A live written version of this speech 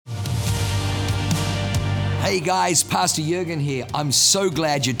Hey guys, Pastor Jurgen here. I'm so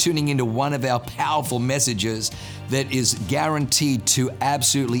glad you're tuning into one of our powerful messages that is guaranteed to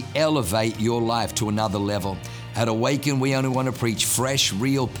absolutely elevate your life to another level. At Awaken, we only want to preach fresh,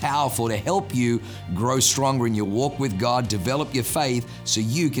 real, powerful to help you grow stronger in your walk with God, develop your faith so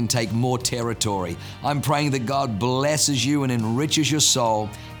you can take more territory. I'm praying that God blesses you and enriches your soul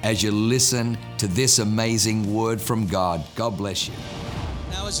as you listen to this amazing word from God. God bless you.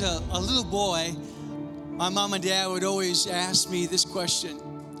 When I was a little boy, my mom and dad would always ask me this question: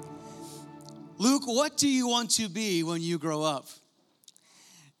 Luke, what do you want to be when you grow up?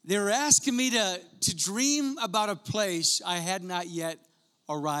 They were asking me to dream about a place I had not yet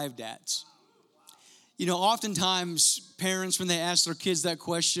arrived at. You know, oftentimes parents, when they ask their kids that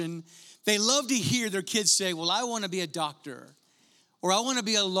question, they love to hear their kids say, well, I want to be a doctor, or I want to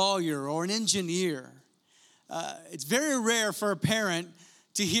be a lawyer or an engineer. It's very rare for a parent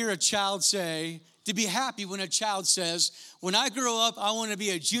to hear a child say, to be happy when a child says, when I grow up, I want to be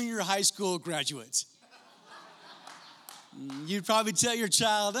a junior high school graduate. You'd probably tell your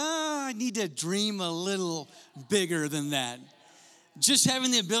child, I need to dream a little bigger than that. Just having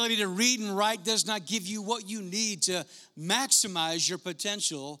the ability to read and write does not give you what you need to maximize your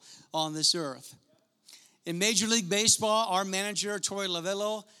potential on this earth. In Major League Baseball, our manager, Torey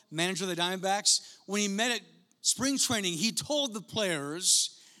Lovullo, manager of the Diamondbacks, when he met at spring training, he told the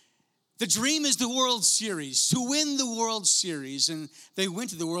players, the dream is the World Series, to win the World Series. And they went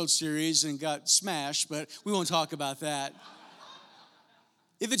to the World Series and got smashed, but we won't talk about that.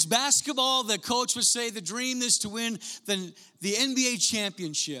 If it's basketball, the coach would say the dream is to win the NBA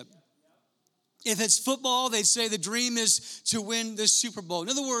championship. If it's football, they'd say the dream is to win the Super Bowl. In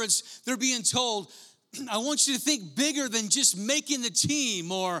other words, they're being told, I want you to think bigger than just making the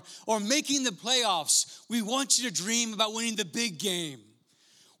team or making the playoffs. We want you to dream about winning the big game.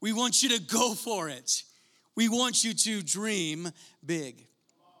 We want you to go for it. We want you to dream big.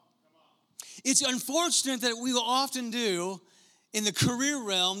 It's unfortunate that we will often do in the career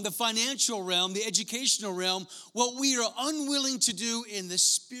realm, the financial realm, the educational realm, what we are unwilling to do in the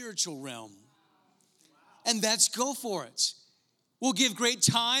spiritual realm. And that's go for it. We'll give great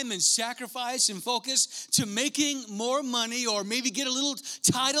time and sacrifice and focus to making more money, or maybe get a little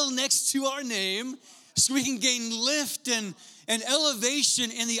title next to our name so we can gain lift and elevation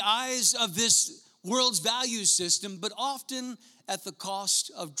in the eyes of this world's value system, but often at the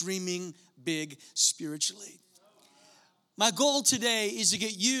cost of dreaming big spiritually. My goal today is to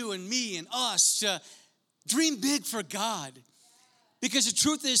get you and me and us to dream big for God, because the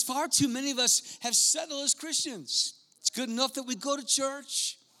truth is, far too many of us have settled as Christians. It's good enough that we go to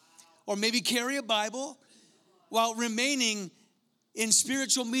church or maybe carry a Bible while remaining in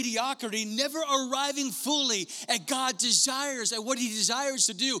spiritual mediocrity, never arriving fully at what He desires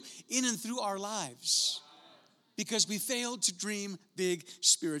to do in and through our lives, because we failed to dream big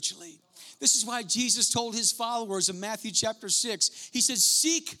spiritually. This is why Jesus told His followers in Matthew chapter 6, He said,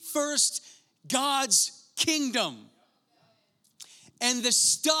 seek first God's kingdom, and the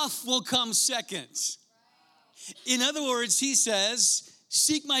stuff will come second. In other words, He says,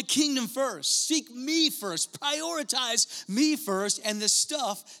 seek my kingdom first. Seek me first. Prioritize me first, and the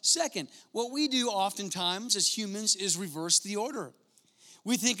stuff second. What we do oftentimes as humans is reverse the order.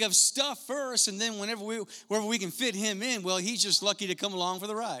 We think of stuff first, and then wherever we can fit Him in, well, He's just lucky to come along for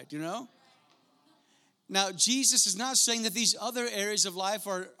the ride, you know? Now, Jesus is not saying that these other areas of life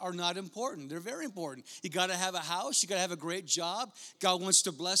are not important. They're very important. You got to have a house. You got to have a great job. God wants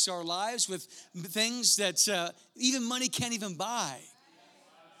to bless our lives with things that even money can't even buy.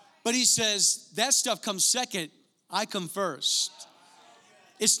 But He says, that stuff comes second. I come first.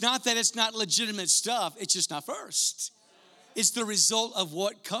 It's not that it's not legitimate stuff. It's just not first. It's the result of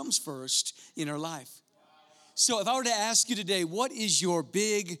what comes first in our life. So if I were to ask you today, what is your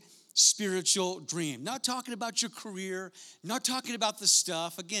big spiritual dream? Not talking about your career, not talking about the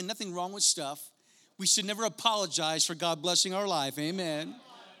stuff. Again, nothing wrong with stuff. We should never apologize for God blessing our life. Amen.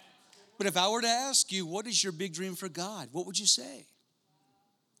 But if I were to ask you, what is your big dream for God? What would you say?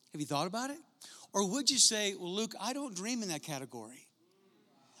 Have you thought about it? Or would you say, well, Luke, I don't dream in that category.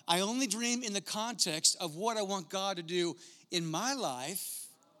 I only dream in the context of what I want God to do in my life,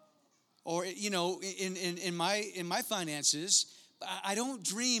 or, you know, in my finances. I don't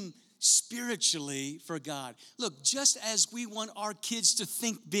dream spiritually for God. Look, just as we want our kids to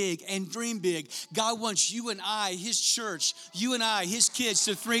think big and dream big, God wants you and I, His church, you and I, His kids,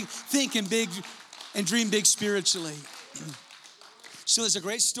 to think in big and dream big spiritually. So there's a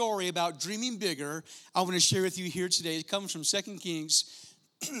great story about dreaming bigger I want to share with you here today. It comes from 2 Kings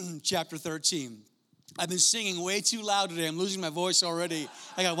chapter 13. I've been singing way too loud today. I'm losing my voice already.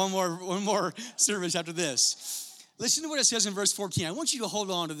 I got one more service after this. Listen to what it says in verse 14. I want you to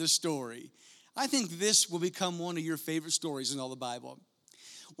hold on to this story. I think this will become one of your favorite stories in all the Bible.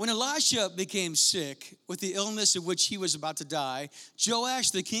 When Elisha became sick with the illness of which he was about to die,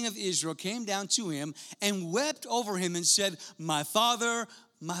 Joash, the king of Israel, came down to him and wept over him and said, "My father,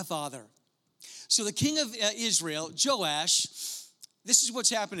 my father." So the king of Israel, Joash, this is what's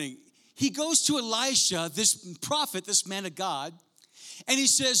happening. He goes to Elisha, this prophet, this man of God, and he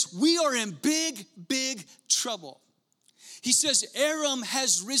says, "We are in big, big trouble." He says, Aram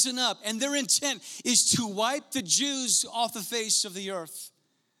has risen up, and their intent is to wipe the Jews off the face of the earth.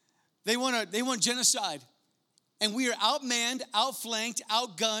 They want genocide. And we are outmanned, outflanked,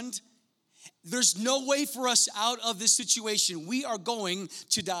 outgunned. There's no way for us out of this situation. We are going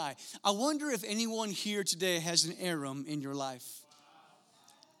to die. I wonder if anyone here today has an Aram in your life.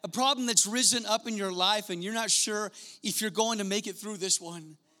 A problem that's risen up in your life and you're not sure if you're going to make it through this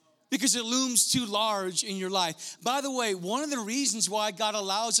one because it looms too large in your life. By the way, one of the reasons why God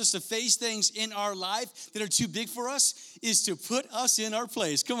allows us to face things in our life that are too big for us is to put us in our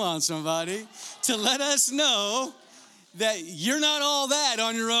place. Come on, somebody. To let us know that you're not all that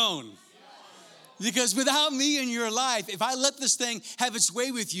on your own. Because without me in your life, if I let this thing have its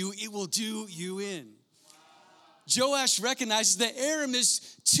way with you, it will do you in. Joash recognizes that Aram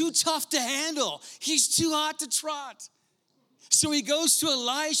is too tough to handle. He's too hot to trot. So he goes to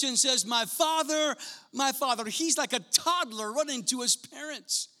Elisha and says, my father, my father. He's like a toddler running to his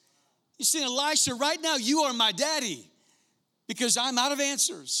parents. He's saying, Elisha, right now you are my daddy because I'm out of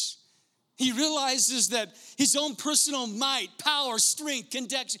answers. He realizes that his own personal might, power, strength,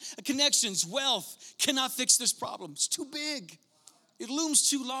 connections, wealth cannot fix this problem. It's too big. It looms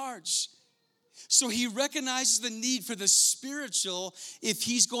too large. So he recognizes the need for the spiritual if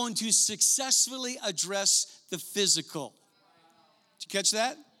he's going to successfully address the physical. Did you catch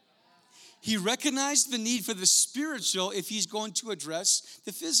that? He recognized the need for the spiritual if he's going to address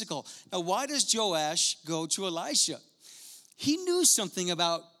the physical. Now, why does Joash go to Elisha? He knew something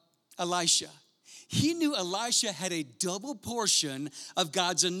about Elisha. He knew Elisha had a double portion of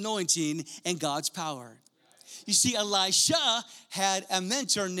God's anointing and God's power. You see, Elisha had a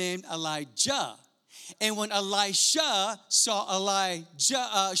mentor named Elijah. And when Elisha saw Elijah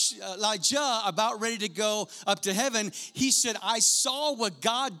about ready to go up to heaven, he said, I saw what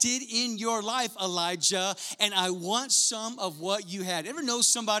God did in your life, Elijah, and I want some of what you had. Ever know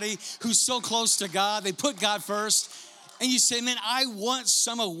somebody who's so close to God, they put God first, and you say, man, I want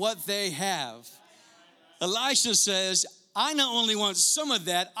some of what they have. Elisha says, I not only want some of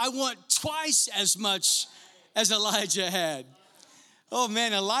that, I want twice as much as Elijah had. Oh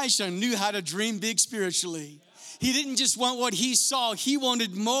man, Elisha knew how to dream big spiritually. He didn't just want what he saw, he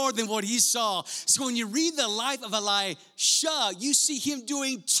wanted more than what he saw. So when you read the life of Elisha, you see him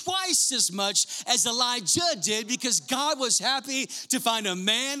doing twice as much as Elijah did because God was happy to find a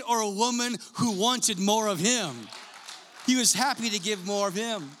man or a woman who wanted more of him. He was happy to give more of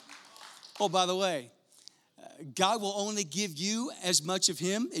him. Oh, by the way, God will only give you as much of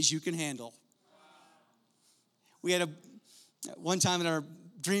him as you can handle. We had one time at our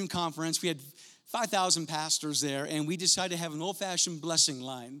dream conference, we had 5,000 pastors there, and we decided to have an old-fashioned blessing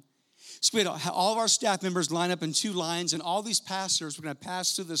line. So we had all of our staff members line up in two lines, and all these pastors were going to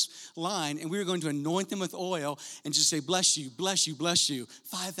pass through this line, and we were going to anoint them with oil and just say, bless you, bless you, bless you.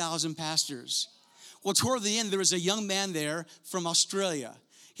 5,000 pastors. Well, toward the end, there was a young man there from Australia.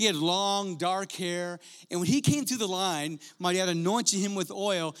 He had long, dark hair, and when he came through the line, my dad anointed him with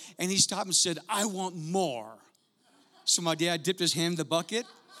oil, and he stopped and said, I want more. So my dad dipped his hand in the bucket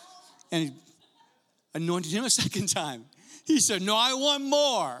and anointed him a second time. He said, no, I want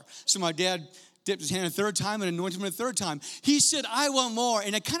more. So my dad dipped his hand a third time and anointed him a third time. He said, I want more.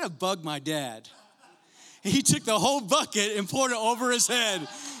 And it kind of bugged my dad. He took the whole bucket and poured it over his head.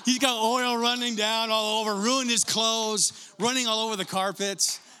 He's got oil running down all over, ruined his clothes, running all over the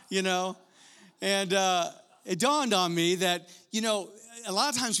carpets, you know. And it dawned on me that, you know, a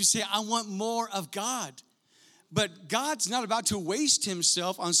lot of times we say, I want more of God. But God's not about to waste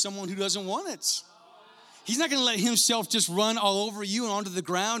himself on someone who doesn't want it. He's not going to let himself just run all over you and onto the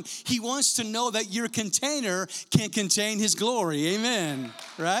ground. He wants to know that your container can contain his glory. Amen.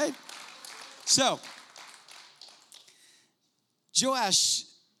 Right? So, Joash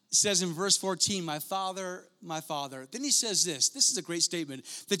says in verse 14, my father, my father. Then he says this. This is a great statement.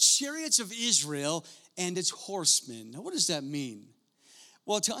 The chariots of Israel and its horsemen. Now, what does that mean?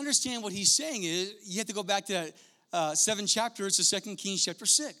 Well, to understand what he's saying is, you have to go back to 7 chapters to 2 Kings chapter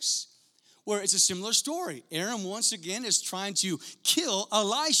 6. where it's a similar story. Aram once again is trying to kill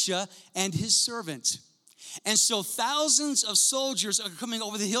Elisha and his servant. And so thousands of soldiers are coming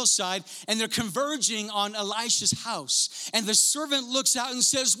over the hillside and they're converging on Elisha's house. And the servant looks out and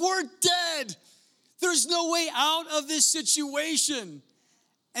says, "We're dead. There's no way out of this situation."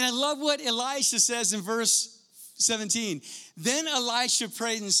 And I love what Elisha says in verse 17. Then Elisha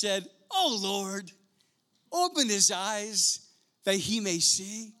prayed and said, "Oh Lord, open his eyes that he may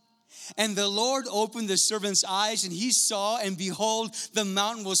see." And the Lord opened the servant's eyes, and he saw, and behold, the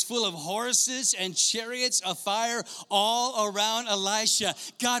mountain was full of horses and chariots of fire all around Elisha.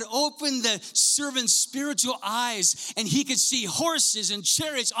 God opened the servant's spiritual eyes, and he could see horses and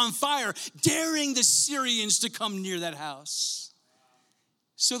chariots on fire, daring the Syrians to come near that house.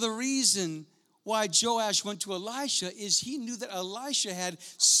 So the reason why Joash went to Elisha is he knew that Elisha had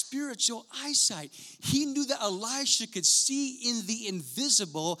spiritual eyesight. He knew that Elisha could see in the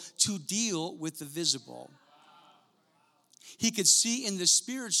invisible to deal with the visible. He could see in the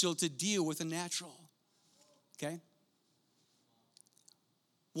spiritual to deal with the natural. Okay?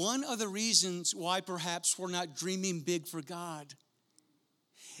 One of the reasons why perhaps we're not dreaming big for God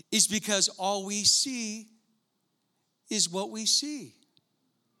is because all we see is what we see.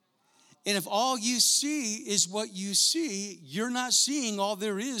 And if all you see is what you see, you're not seeing all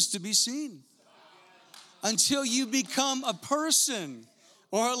there is to be seen. Until you become a person,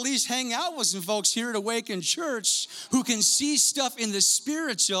 or at least hang out with some folks here at Awaken Church who can see stuff in the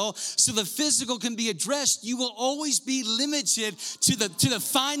spiritual so the physical can be addressed, you will always be limited to the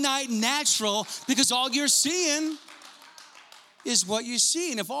finite natural, because all you're seeing is what you see.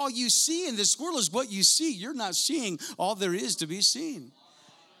 And if all you see in this world is what you see, you're not seeing all there is to be seen.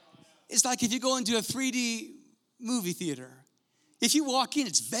 It's like if you go into a 3D movie theater. If you walk in,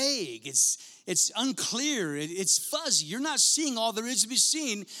 it's vague, it's unclear, it's fuzzy. You're not seeing all there is to be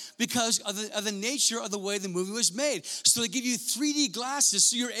seen because of the nature of the way the movie was made. So they give you 3D glasses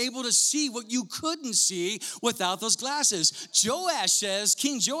so you're able to see what you couldn't see without those glasses.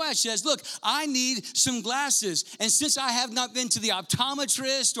 King Joash says, "Look, I need some glasses. And since I have not been to the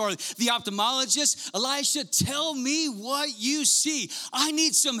optometrist or the ophthalmologist, Elisha, tell me what you see. I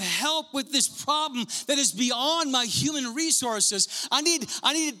need some help with this problem that is beyond my human resources. I need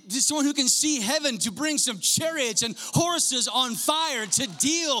someone who can see heaven to bring some chariots and horses on fire to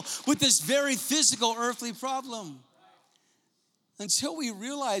deal with this very physical earthly problem." Until we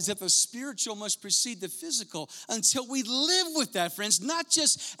realize that the spiritual must precede the physical, until we live with that, friends, not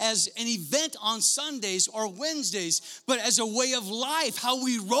just as an event on Sundays or Wednesdays, but as a way of life, how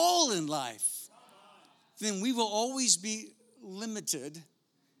we roll in life, then we will always be limited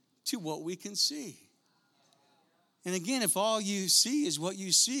to what we can see. And again, if all you see is what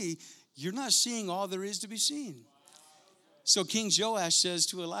you see, you're not seeing all there is to be seen. So King Joash says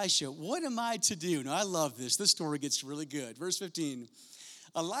to Elisha, "What am I to do?" Now, I love this. This story gets really good. Verse 15,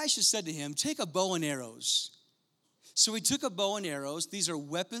 Elisha said to him, "Take a bow and arrows." So he took a bow and arrows. These are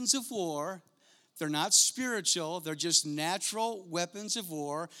weapons of war. They're not spiritual. They're just natural weapons of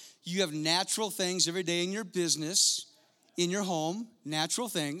war. You have natural things every day in your business, in your home, natural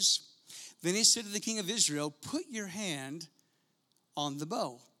things. Then he said to the king of Israel, "Put your hand on the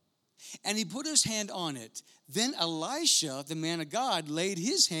bow." And he put his hand on it. Then Elisha, the man of God, laid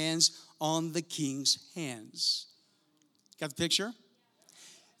his hands on the king's hands. Got the picture?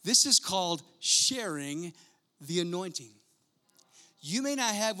 This is called sharing the anointing. You may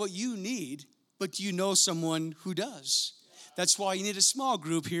not have what you need, but you know someone who does. That's why you need a small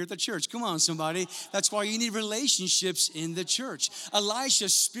group here at the church. Come on, somebody. That's why you need relationships in the church. Elisha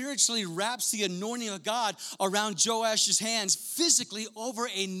spiritually wraps the anointing of God around Joash's hands physically over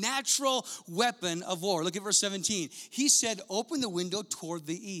a natural weapon of war. Look at verse 17. He said, "Open the window toward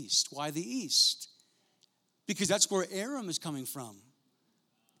the east." Why the east? Because that's where Aram is coming from.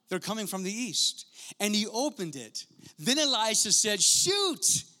 They're coming from the east. And he opened it. Then Elisha said,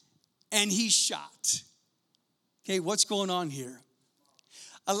 "Shoot." And he shot. Okay, what's going on here?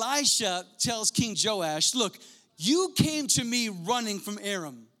 Elisha tells King Joash, "Look, you came to me running from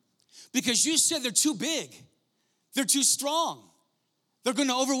Aram because you said they're too big. They're too strong. They're going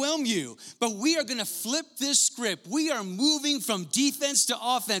to overwhelm you. But we are going to flip this script. We are moving from defense to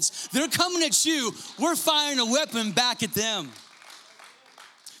offense. They're coming at you. We're firing a weapon back at them."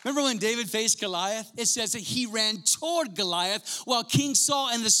 Remember when David faced Goliath? It says that he ran toward Goliath while King Saul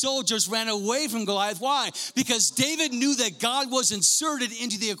and the soldiers ran away from Goliath. Why? Because David knew that God was inserted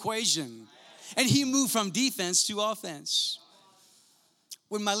into the equation. And he moved from defense to offense.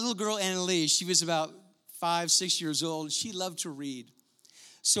 When my little girl, Annalise, she was about 5, 6 years old, she loved to read.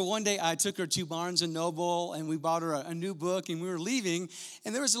 So one day I took her to Barnes & Noble, and we bought her a new book, and we were leaving,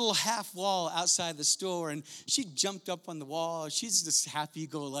 and there was a little half wall outside the store, and she jumped up on the wall. She's just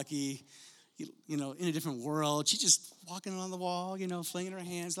happy-go-lucky, in a different world. She's just walking on the wall, flinging her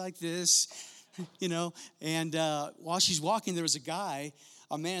hands like this, And while she's walking, there was a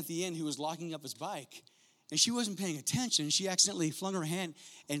man at the end who was locking up his bike, and she wasn't paying attention. She accidentally flung her hand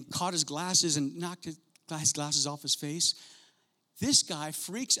and caught his glasses and knocked his glasses off his face. This guy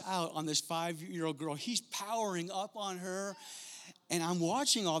freaks out on this 5-year-old girl. He's powering up on her. And I'm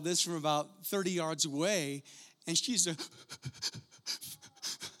watching all this from about 30 yards away. And she's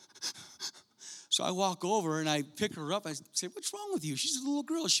So I walk over and I pick her up. I say, "What's wrong with you?" She's a little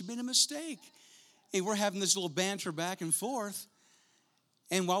girl. She made a mistake. And we're having this little banter back and forth.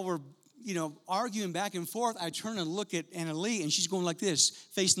 And while we're, arguing back and forth, I turn and look at Anna Lee, and she's going like this,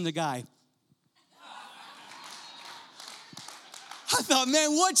 facing the guy. I thought,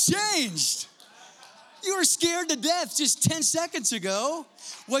 man, what changed? You were scared to death just 10 seconds ago.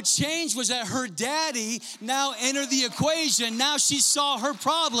 What changed was that her daddy now entered the equation. Now she saw her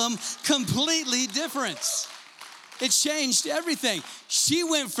problem completely different. It changed everything. She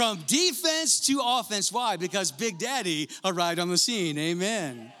went from defense to offense. Why? Because Big Daddy arrived on the scene.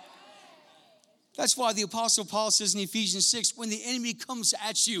 Amen. That's why the Apostle Paul says in Ephesians 6, when the enemy comes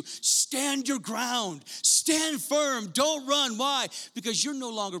at you, stand your ground. Stand firm. Don't run. Why? Because you're no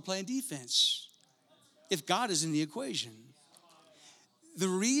longer playing defense if God is in the equation. The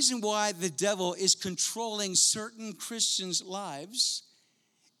reason why the devil is controlling certain Christians' lives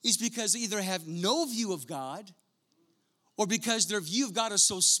is because they either have no view of God, or because their view of God is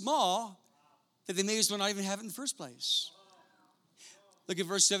so small that they may as well not even have it in the first place. Look at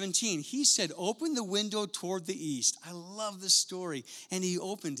verse 17. He said, "Open the window toward the east." I love this story. And he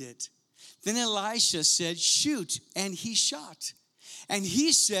opened it. Then Elisha said, "Shoot." And he shot. And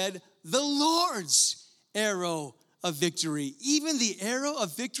he said, "The Lord's arrow of victory, even the arrow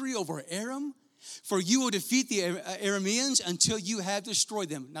of victory over Aram, for you will defeat the Arameans until you have destroyed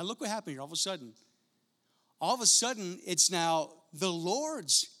them." Now look what happened here all of a sudden. All of a sudden, it's now the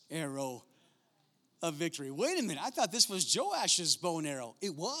Lord's arrow of victory. Wait a minute, I thought this was Joash's bow and arrow.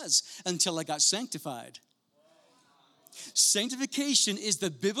 It was, until it got sanctified. Sanctification is the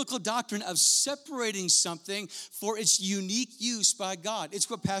biblical doctrine of separating something for its unique use by God. It's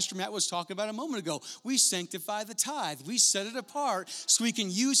what Pastor Matt was talking about a moment ago. We sanctify the tithe. We set it apart so we can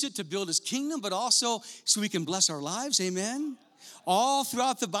use it to build his kingdom, but also so we can bless our lives. Amen. All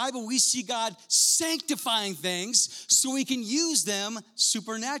throughout the Bible, we see God sanctifying things so we can use them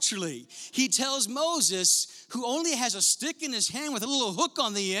supernaturally. He tells Moses, who only has a stick in his hand with a little hook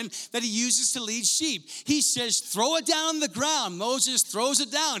on the end that he uses to lead sheep. He says, "Throw it down on the ground." Moses throws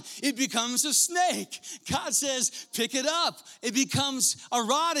it down. It becomes a snake. God says, "Pick it up." It becomes a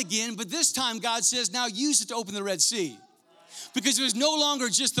rod again, but this time God says, "Now use it to open the Red Sea." Because it was no longer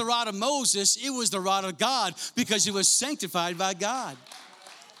just the rod of Moses, it was the rod of God, because it was sanctified by God.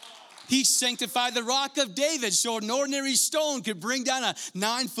 He sanctified the rock of David so an ordinary stone could bring down a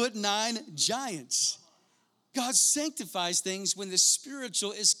 9'9" giant. God sanctifies things when the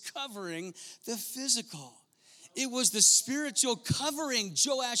spiritual is covering the physical. It was the spiritual covering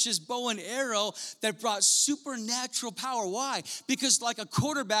Joash's bow and arrow that brought supernatural power. Why? Because like a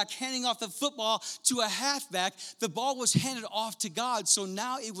quarterback handing off the football to a halfback, the ball was handed off to God. So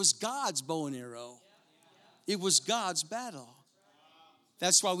now it was God's bow and arrow. It was God's battle.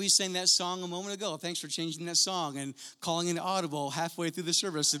 That's why we sang that song a moment ago. Thanks for changing that song and calling it audible halfway through the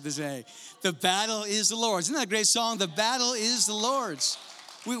service of the day. The battle is the Lord's. Isn't that a great song? The battle is the Lord's.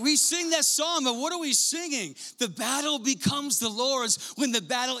 We sing that song, but what are we singing? The battle becomes the Lord's when the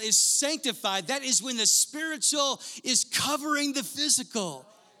battle is sanctified. That is when the spiritual is covering the physical.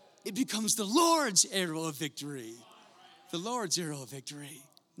 It becomes the Lord's arrow of victory. The Lord's arrow of victory.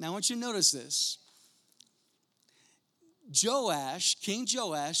 Now I want you to notice this. King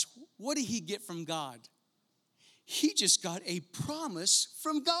Joash, what did he get from God? He just got a promise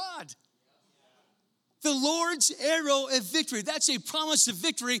from God. The Lord's arrow of victory. That's a promise of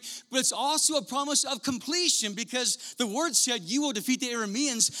victory, but it's also a promise of completion, because the word said you will defeat the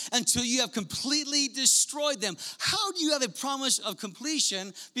Arameans until you have completely destroyed them. How do you have a promise of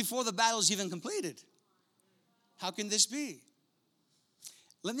completion before the battle is even completed? How can this be?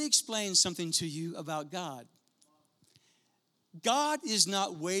 Let me explain something to you about God. God is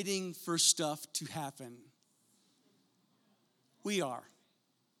not waiting for stuff to happen. We are.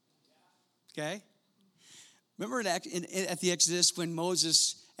 Okay? Remember at the Exodus when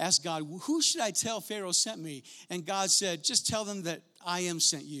Moses asked God, "Who should I tell Pharaoh sent me?" And God said, "Just tell them that I am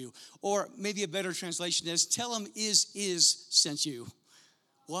sent you." Or maybe a better translation is, "Tell him is sent you."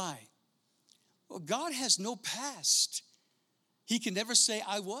 Why? Well, God has no past. He can never say,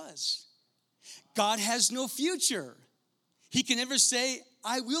 I was. God has no future. He can never say,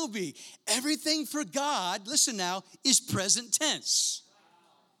 I will be. Everything for God, listen now, is present tense.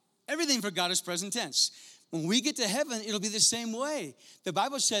 Everything for God is present tense. When we get to heaven, it'll be the same way. The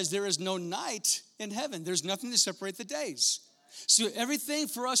Bible says there is no night in heaven. There's nothing to separate the days. So everything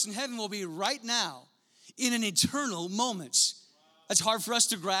for us in heaven will be right now in an eternal moment. That's hard for us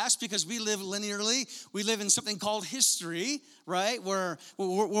to grasp because we live linearly. We live in something called history, right? Where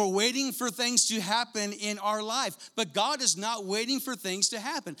we're waiting for things to happen in our life. But God is not waiting for things to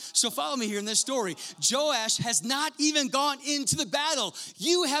happen. So follow me here in this story. Joash has not even gone into the battle.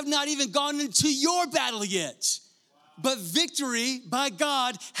 You have not even gone into your battle yet. But victory by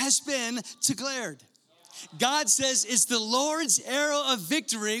God has been declared. God says it's the Lord's arrow of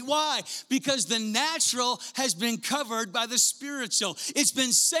victory. Why? Because the natural has been covered by the spiritual. It's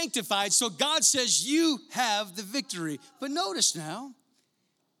been sanctified. So God says you have the victory. But notice now,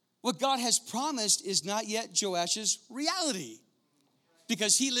 what God has promised is not yet Joash's reality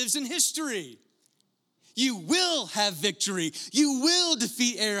because he lives in history. You will have victory. You will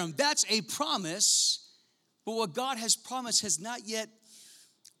defeat Aram. That's a promise. But what God has promised has not yet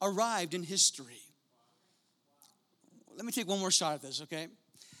arrived in history. Let me take one more shot at this, okay?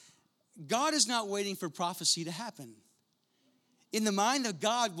 God is not waiting for prophecy to happen. In the mind of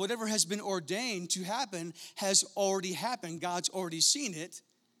God, whatever has been ordained to happen has already happened. God's already seen it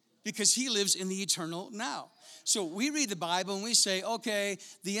because he lives in the eternal now. So we read the Bible and we say, okay,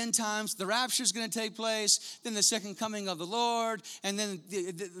 the end times, the rapture is going to take place, then the second coming of the Lord, and then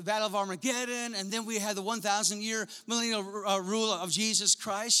the battle of Armageddon, and then we have the 1,000-year millennial rule of Jesus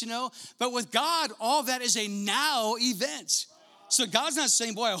Christ, you know. But with God, all that is a now event. So God's not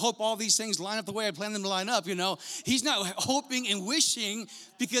saying, boy, I hope all these things line up the way I plan them to line up, you know. He's not hoping and wishing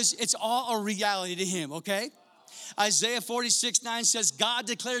because it's all a reality to him, okay? Isaiah 46:9 says, God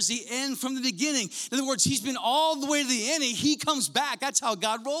declares the end from the beginning. In other words, he's been all the way to the end. He comes back. That's how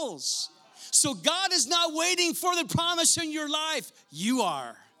God rolls. So God is not waiting for the promise in your life. You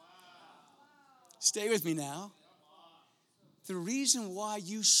are. Stay with me now. The reason why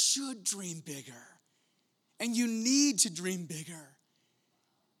you should dream bigger, and you need to dream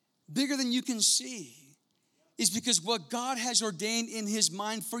bigger than you can see, is because what God has ordained in his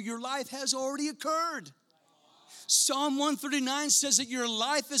mind for your life has already occurred. Psalm 139 says that your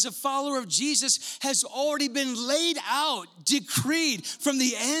life as a follower of Jesus has already been laid out, decreed from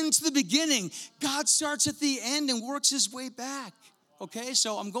the end to the beginning. God starts at the end and works his way back. Okay,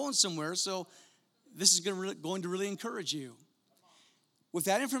 so I'm going somewhere, so this is going to really encourage you. With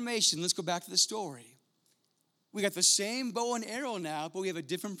that information, let's go back to the story. We got the same bow and arrow now, but we have a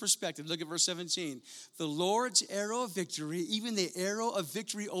different perspective. Look at verse 17. The Lord's arrow of victory, even the arrow of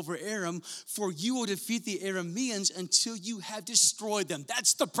victory over Aram, for you will defeat the Arameans until you have destroyed them.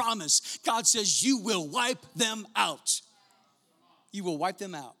 That's the promise. God says you will wipe them out. You will wipe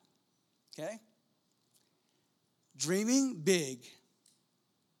them out. Okay? Dreaming big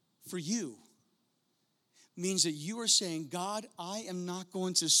for you means that you are saying, God, I am not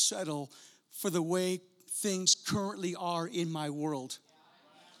going to settle for the way things currently are in my world.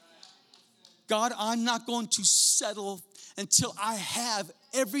 God, I'm not going to settle until I have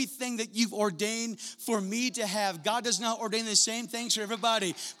everything that you've ordained for me to have. God does not ordain the same things for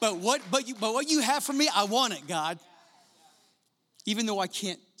everybody. But what you have for me, I want it, God. Even though I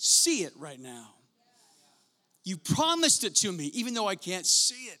can't see it right now. You promised it to me, even though I can't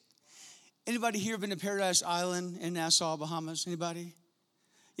see it. Anybody here been to Paradise Island in Nassau, Bahamas? Anybody?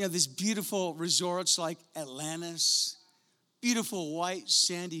 You know, these beautiful resorts like Atlantis, beautiful white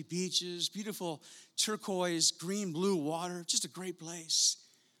sandy beaches, beautiful turquoise, green, blue water, just a great place.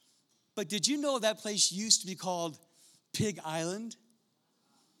 But did you know that place used to be called Pig Island?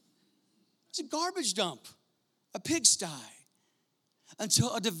 It's a garbage dump, a pigsty.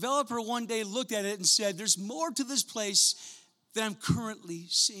 Until a developer one day looked at it and said, there's more to this place than I'm currently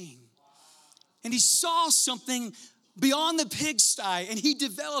seeing. And he saw something beyond the pigsty, and he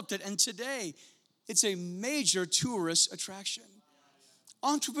developed it. And today, it's a major tourist attraction.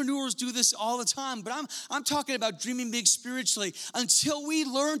 Entrepreneurs do this all the time, but I'm talking about dreaming big spiritually. Until we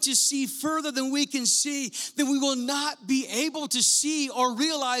learn to see further than we can see, then we will not be able to see or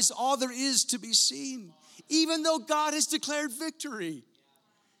realize all there is to be seen, even though God has declared victory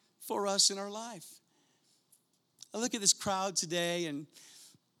for us in our life. I look at this crowd today, and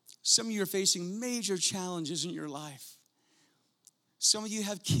some of you are facing major challenges in your life. Some of you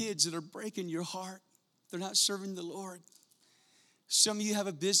have kids that are breaking your heart. They're not serving the Lord. Some of you have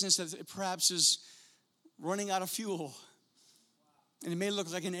a business that perhaps is running out of fuel. And it may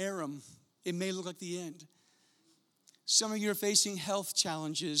look like an Aram. It may look like the end. Some of you are facing health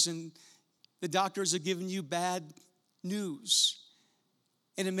challenges and the doctors are giving you bad news.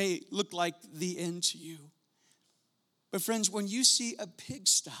 And it may look like the end to you. But friends, when you see a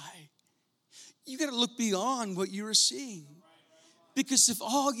pigsty, you got to look beyond what you're seeing. Because if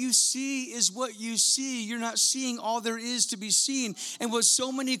all you see is what you see, you're not seeing all there is to be seen. And what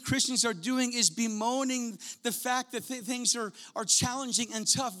so many Christians are doing is bemoaning the fact that things are challenging and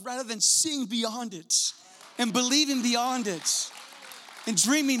tough rather than seeing beyond it and believing beyond it and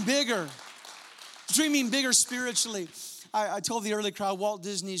dreaming bigger spiritually. I told the early crowd, Walt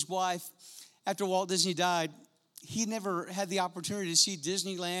Disney's wife, after Walt Disney died, he never had the opportunity to see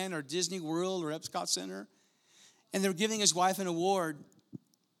Disneyland or Disney World or Epcot Center. And they were giving his wife an award.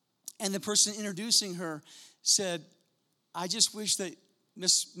 And the person introducing her said, I just wish that,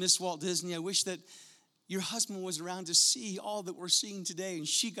 Miss Walt Disney, I wish that your husband was around to see all that we're seeing today. And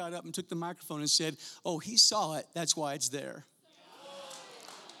she got up and took the microphone and said, oh, he saw it. That's why it's there.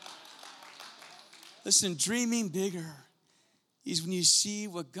 Listen, dreaming bigger is when you see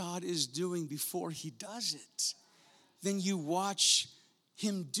what God is doing before he does it. Then you watch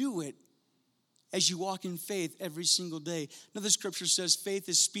him do it as you walk in faith every single day. Another scripture says faith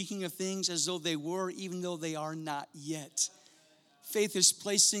is speaking of things as though they were, even though they are not yet. Faith is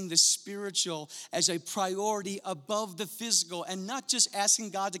placing the spiritual as a priority above the physical and not just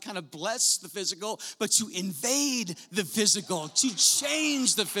asking God to kind of bless the physical, but to invade the physical, to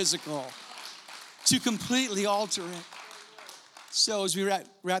change the physical, to completely alter it. So as we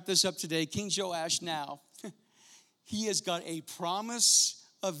wrap this up today, King Joash now, he has got a promise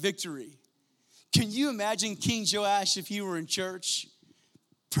of victory. Can you imagine King Joash if he were in church?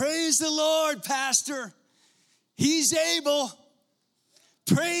 Praise the Lord, Pastor. He's able.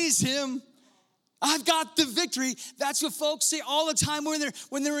 Praise him. I've got the victory. That's what folks say all the time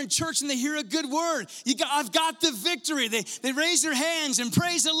when they're in church and they hear a good word. I've got the victory. They raise their hands and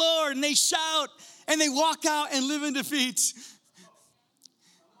praise the Lord and they shout and they walk out and live in defeat.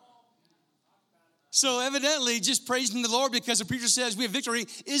 So evidently, just praising the Lord because the preacher says we have victory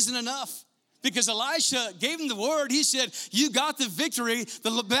isn't enough. Because Elisha gave him the word. He said, you got the victory.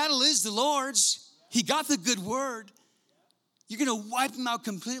 The battle is the Lord's. He got the good word. You're going to wipe him out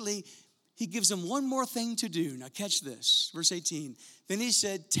completely. He gives him one more thing to do. Now catch this. Verse 18. Then he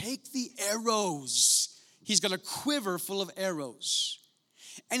said, take the arrows. He's got a quiver full of arrows.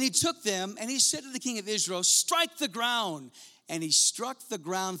 And he took them and he said to the king of Israel, strike the ground. And he struck the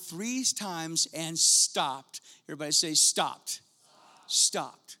ground 3 times and stopped. Everybody say stopped.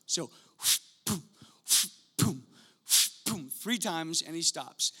 Stopped. So boom, boom, boom, 3 times and he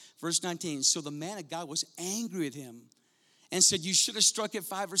stops. Verse 19, so the man of God was angry at him and said, you should have struck it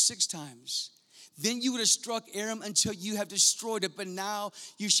 5 or 6 times. Then you would have struck Aram until you have destroyed it. But now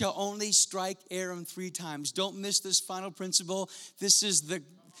you shall only strike Aram 3 times. Don't miss this final principle. This is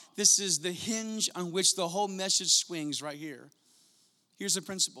the hinge on which the whole message swings right here. Here's the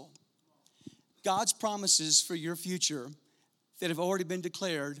principle. God's promises for your future that have already been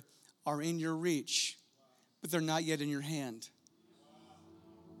declared are in your reach, but they're not yet in your hand.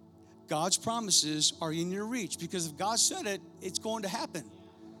 God's promises are in your reach because if God said it, it's going to happen.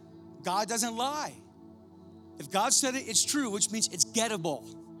 God doesn't lie. If God said it, it's true, which means it's gettable.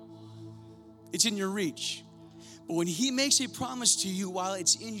 It's in your reach. But when he makes a promise to you while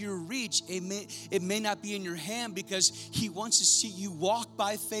it's in your reach, it may not be in your hand because he wants to see you walk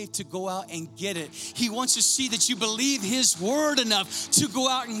by faith to go out and get it. He wants to see that you believe his word enough to go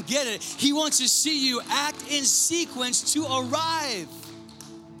out and get it. He wants to see you act in sequence to arrive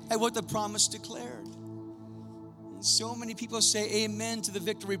at what the promise declared. And so many people say amen to the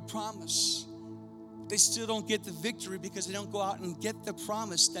victory promise. They still don't get the victory because they don't go out and get the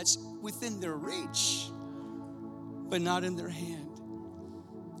promise that's within their reach, but not in their hand.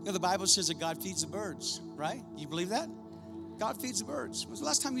 You know, the Bible says that God feeds the birds, right? You believe that? God feeds the birds. When was the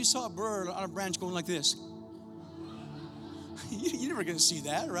last time you saw a bird on a branch going like this? You're never going to see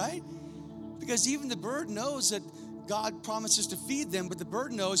that, right? Because even the bird knows that God promises to feed them, but the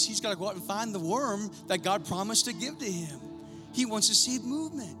bird knows he's got to go out and find the worm that God promised to give to him. He wants to see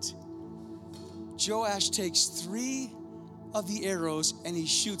movement. Joash takes 3 of the arrows and he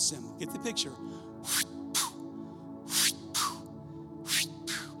shoots them. Get the picture.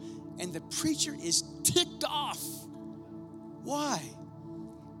 And the preacher is ticked off. Why?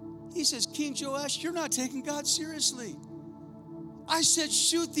 He says, King Joash, you're not taking God seriously. I said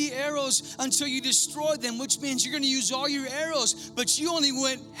shoot the arrows until you destroy them, which means you're going to use all your arrows, but you only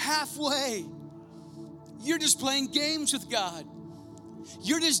went halfway. You're just playing games with God.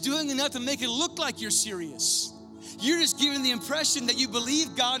 You're just doing enough to make it look like you're serious. You're just giving the impression that you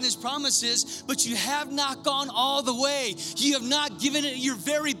believe God and his promises, but you have not gone all the way. You have not given it your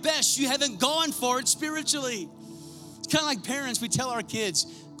very best. You haven't gone for it spiritually. It's kind of like parents. We tell our kids,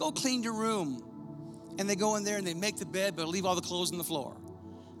 go clean your room. And they go in there and they make the bed, but leave all the clothes on the floor.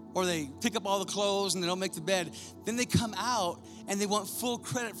 Or they pick up all the clothes and they don't make the bed. Then they come out and they want full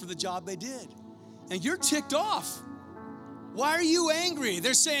credit for the job they did. And you're ticked off. Why are you angry?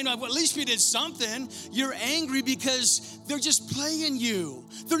 They're saying, well, at least we did something. You're angry because they're just playing you.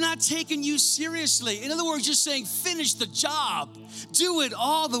 They're not taking you seriously. In other words, you're saying, finish the job. Do it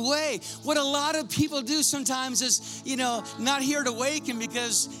all the way. What a lot of people do sometimes is, not here to awaken,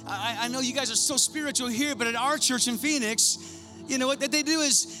 because I know you guys are so spiritual here, but at our church in Phoenix, what they do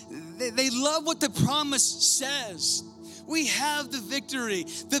is they love what the promise says. We have the victory.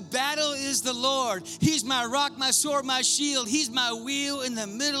 The battle is the Lord. He's my rock, my sword, my shield. He's my wheel in the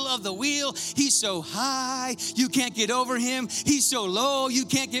middle of the wheel. He's so high, you can't get over him. He's so low, you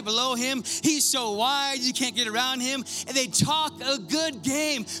can't get below him. He's so wide, you can't get around him. And they talk a good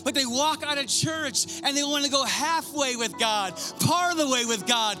game, but they walk out of church and they want to go halfway with God, part of the way with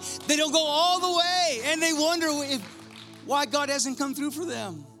God. They don't go all the way, and they wonder why God hasn't come through for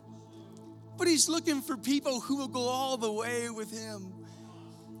them. But he's looking for people who will go all the way with him.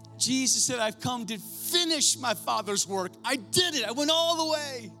 Jesus said, I've come to finish my Father's work. I did it. I went all the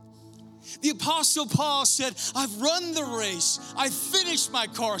way. The Apostle Paul said, I've run the race. I finished my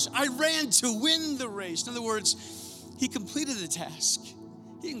course. I ran to win the race. In other words, he completed the task.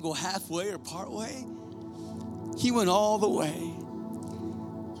 He didn't go halfway or part way. He went all the way.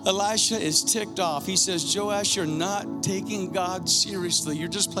 Elisha is ticked off. He says, Joash, you're not taking God seriously. You're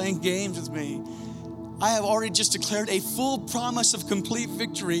just playing games with me. I have already just declared a full promise of complete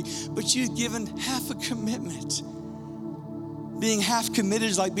victory, but you've given half a commitment. Being half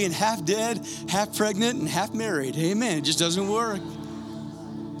committed is like being half dead, half pregnant, and half married. Amen. It just doesn't work.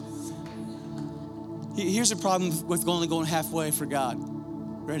 Here's the problem with only going halfway for God.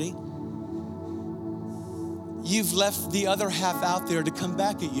 Ready? You've left the other half out there to come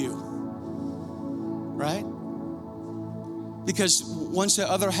back at you, right? Because once the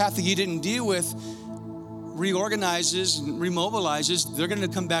other half that you didn't deal with reorganizes and remobilizes, they're going to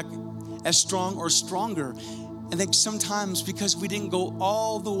come back as strong or stronger. I think sometimes because we didn't go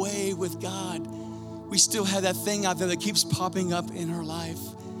all the way with God, we still have that thing out there that keeps popping up in our life.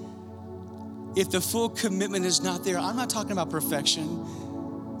 If the full commitment is not there, I'm not talking about perfection.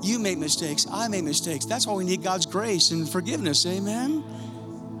 You make mistakes. I make mistakes. That's why we need God's grace and forgiveness. Amen?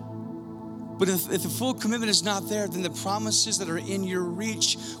 But if the full commitment is not there, then the promises that are in your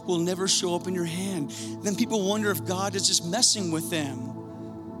reach will never show up in your hand. Then people wonder if God is just messing with them.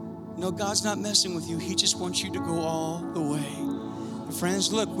 No, God's not messing with you. He just wants you to go all the way.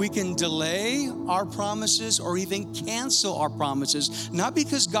 Friends, look, we can delay our promises or even cancel our promises, not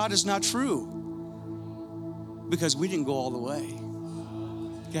because God is not true, because we didn't go all the way.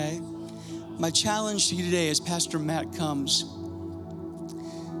 Okay? My challenge to you today as Pastor Matt comes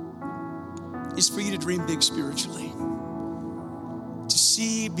is for you to dream big spiritually, to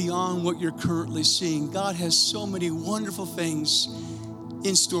see beyond what you're currently seeing. God has so many wonderful things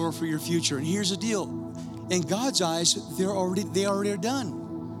in store for your future. And here's the deal. In God's eyes, they already are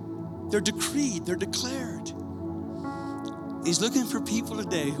done. They're decreed, they're declared. He's looking for people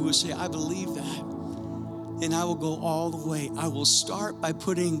today who will say, I believe that. And I will go all the way. I will start by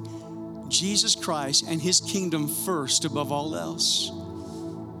putting Jesus Christ and his kingdom first above all else.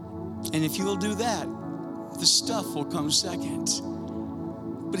 And if you will do that, the stuff will come second.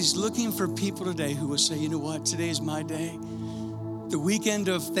 But he's looking for people today who will say, you know what, today is my day. The weekend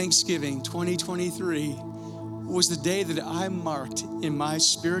of Thanksgiving 2023 was the day that I marked in my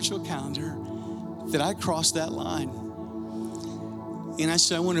spiritual calendar that I crossed that line. And I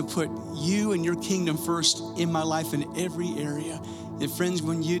said, I want to put you and your kingdom first in my life in every area. And friends,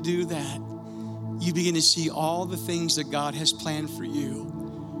 when you do that, you begin to see all the things that God has planned for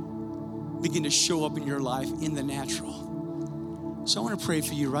you begin to show up in your life in the natural. So I want to pray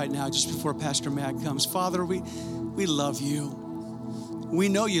for you right now, just before Pastor Matt comes. Father, we love you. We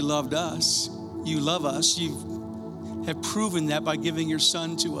know you loved us. You love us. You have proven that by giving your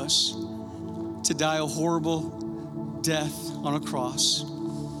son to us to die a horrible death on a cross.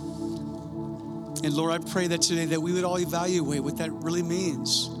 And Lord, I pray that today that we would all evaluate what that really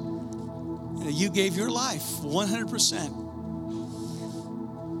means. And that you gave your life 100%.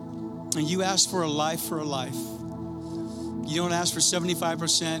 And you asked for a life for a life. You don't ask for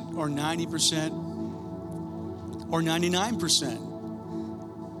 75% or 90% or 99%.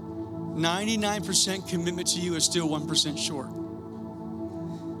 99% commitment to you is still 1% short.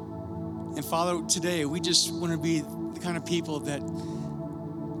 And Father, today we just want to be the kind of people that,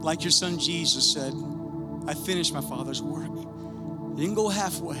 like your son Jesus said, I finished my Father's work. I didn't go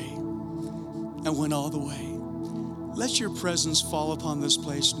halfway. I went all the way. Let your presence fall upon this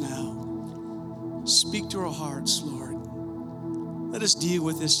place now. Speak to our hearts, Lord. Let us deal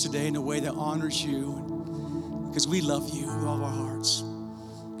with this today in a way that honors you, because we love you with all of our hearts.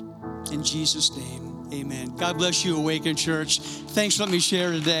 In Jesus' name, amen. God bless you, Awaken Church. Thanks for letting me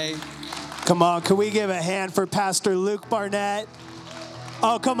share today. Come on, can we give a hand for Pastor Luke Barnett?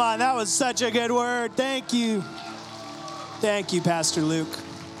 Oh, come on, that was such a good word. Thank you. Thank you, Pastor Luke.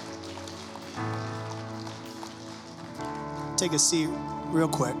 Take a seat real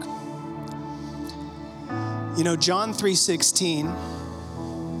quick. You know, John 3:16,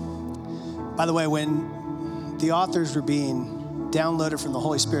 by the way, when the authors were being downloaded from the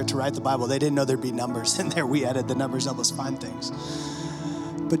Holy Spirit to write the Bible, they didn't know there'd be numbers in there. We added the numbers, help us find things.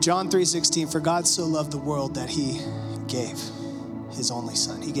 But John 3:16, for God so loved the world that he gave his only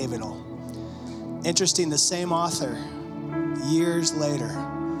son. He gave it all. Interesting, the same author, years later,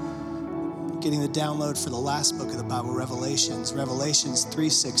 getting the download for the last book of the Bible, Revelations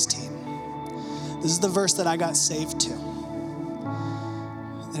 3:16. This is the verse that I got saved to.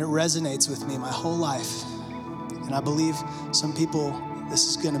 And it resonates with me my whole life. And I believe some people, this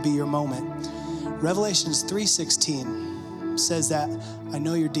is going to be your moment. Revelations 3:16 says that I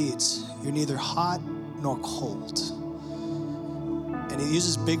know your deeds. You're neither hot nor cold. And he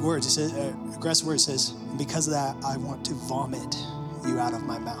uses big words. He says, aggressive words. He says, and because of that, I want to vomit you out of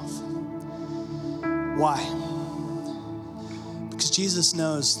my mouth. Why? Because Jesus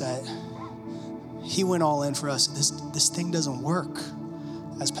knows that he went all in for us. This thing doesn't work.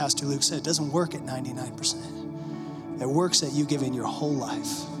 As Pastor Luke said, it doesn't work at 99%. It works at you giving your whole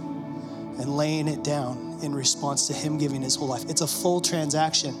life and laying it down in response to him giving his whole life. It's a full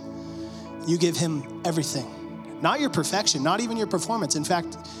transaction. You give him everything. Not your perfection, not even your performance. In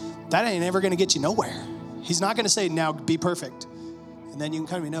fact, that ain't ever going to get you nowhere. He's not going to say, now be perfect. And then you can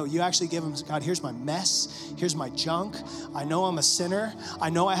come to me, no, you actually give him, God, here's my mess. Here's my junk. I know I'm a sinner. I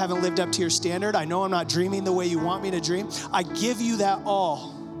know I haven't lived up to your standard. I know I'm not dreaming the way you want me to dream. I give you that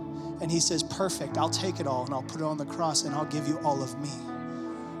all. And he says, perfect, I'll take it all and I'll put it on the cross and I'll give you all of me.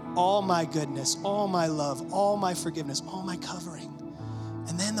 All my goodness, all my love, all my forgiveness, all my covering.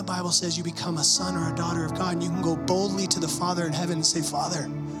 And then the Bible says you become a son or a daughter of God and you can go boldly to the Father in heaven and say, Father,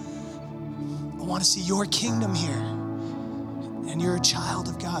 I want to see your kingdom here. And you're a child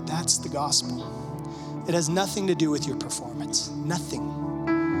of God. That's the gospel. It has nothing to do with your performance. Nothing.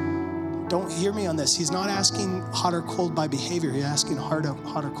 Don't hear me on this. He's not asking hot or cold by behavior. He's asking hot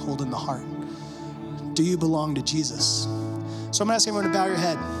or cold in the heart. Do you belong to Jesus? So I'm going to ask everyone to bow your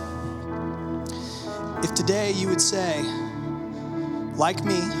head. If today you would say, like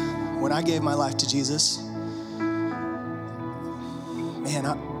me, when I gave my life to Jesus, man,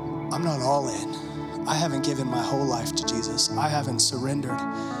 I'm not all in. I haven't given my whole life to Jesus. I haven't surrendered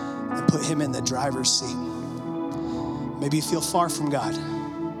and put him in the driver's seat. Maybe you feel far from God.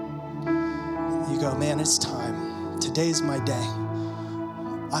 You go, man, it's time. Today's my day.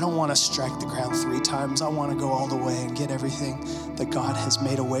 I don't want to strike the ground 3 times. I want to go all the way and get everything that God has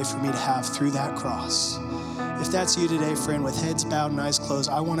made a way for me to have through that cross. If that's you today, friend, with heads bowed and eyes closed,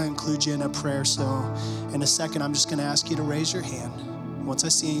 I want to include you in a prayer. So in a second, I'm just going to ask you to raise your hand. Once I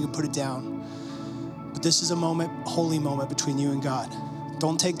see you can put it down. But this is a moment, holy moment between you and God.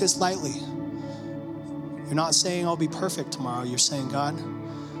 Don't take this lightly. You're not saying I'll be perfect tomorrow. You're saying, God,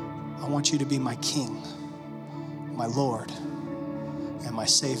 I want you to be my King, my Lord, and my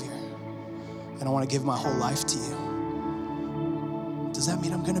Savior. And I want to give my whole life to you. Does that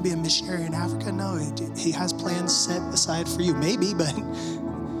mean I'm going to be a missionary in Africa? No, he has plans set aside for you. Maybe,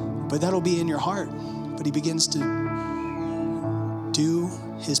 but that'll be in your heart. But he begins to do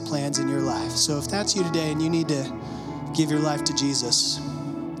his plans in your life. So if that's you today and you need to give your life to Jesus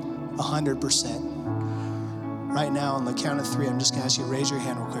 100%, right now on the count of 3, I'm just going to ask you to raise your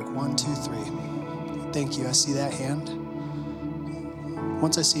hand real quick. 1, 2, 3. Thank you. I see that hand.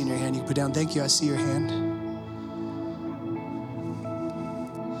 Once I see in your hand, you can put down. Thank you. I see your hand.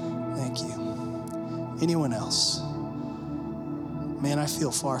 Thank you. Anyone else? Man, I feel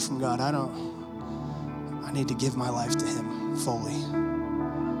far from God. I need to give my life to him fully.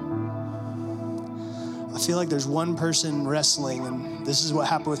 I feel like there's one person wrestling, and this is what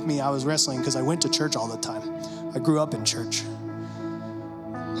happened with me. I was wrestling because I went to church all the time. I grew up in church.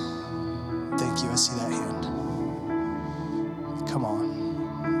 Thank you. I see that hand. Come on.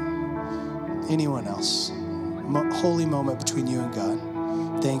 Anyone else? Holy moment between you and God.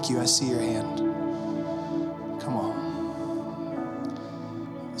 Thank you. I see your hand. Come on.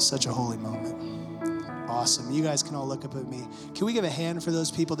 Such a holy moment. Awesome. You guys can all look up at me. Can we give a hand for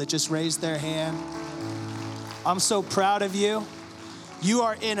those people that just raised their hand? I'm so proud of you. You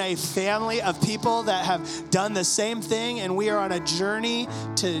are in a family of people that have done the same thing, and we are on a journey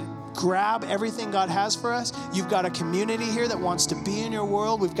to grab everything God has for us. You've got a community here that wants to be in your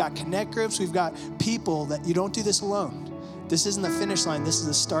world. We've got connect groups. We've got people that you don't do this alone. This isn't the finish line. This is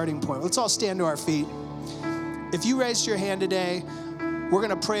the starting point. Let's all stand to our feet. If you raised your hand today, we're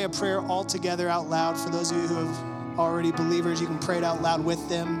going to pray a prayer all together out loud. For those of you who have already believers, you can pray it out loud with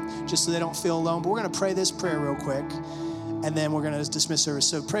them just so they don't feel alone. But we're going to pray this prayer real quick, and then we're going to dismiss service.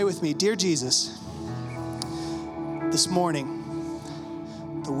 So pray with me. Dear Jesus, this morning,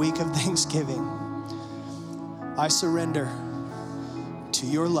 the week of Thanksgiving, I surrender to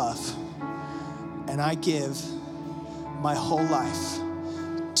your love, and I give my whole life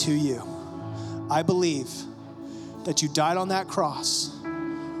to you. I believe that you died on that cross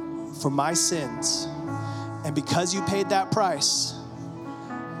for my sins, and because you paid that price,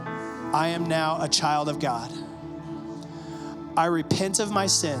 I am now a child of God. I repent of my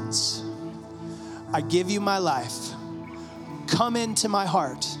sins. I give you my life. Come into my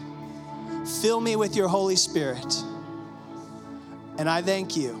heart. Fill me with your Holy Spirit. And I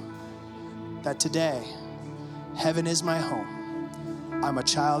thank you that today, heaven is my home. I'm a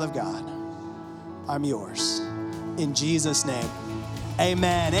child of God. I'm yours. In Jesus' name,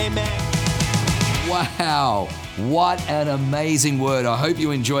 amen. Amen. Wow, what an amazing word. I hope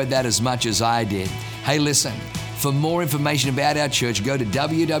you enjoyed that as much as I did. Hey, listen, for more information about our church, go to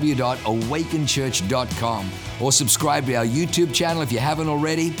www.awakenchurch.com or subscribe to our YouTube channel if you haven't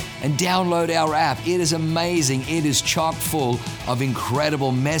already, and download our app. It is amazing. It is chock full of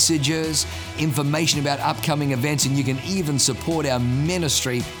incredible messages, information about upcoming events, and you can even support our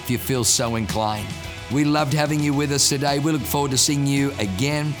ministry if you feel so inclined. We loved having you with us today. We look forward to seeing you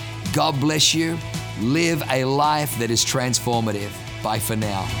again. God bless you. Live a life that is transformative. Bye for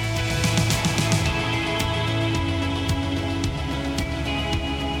now.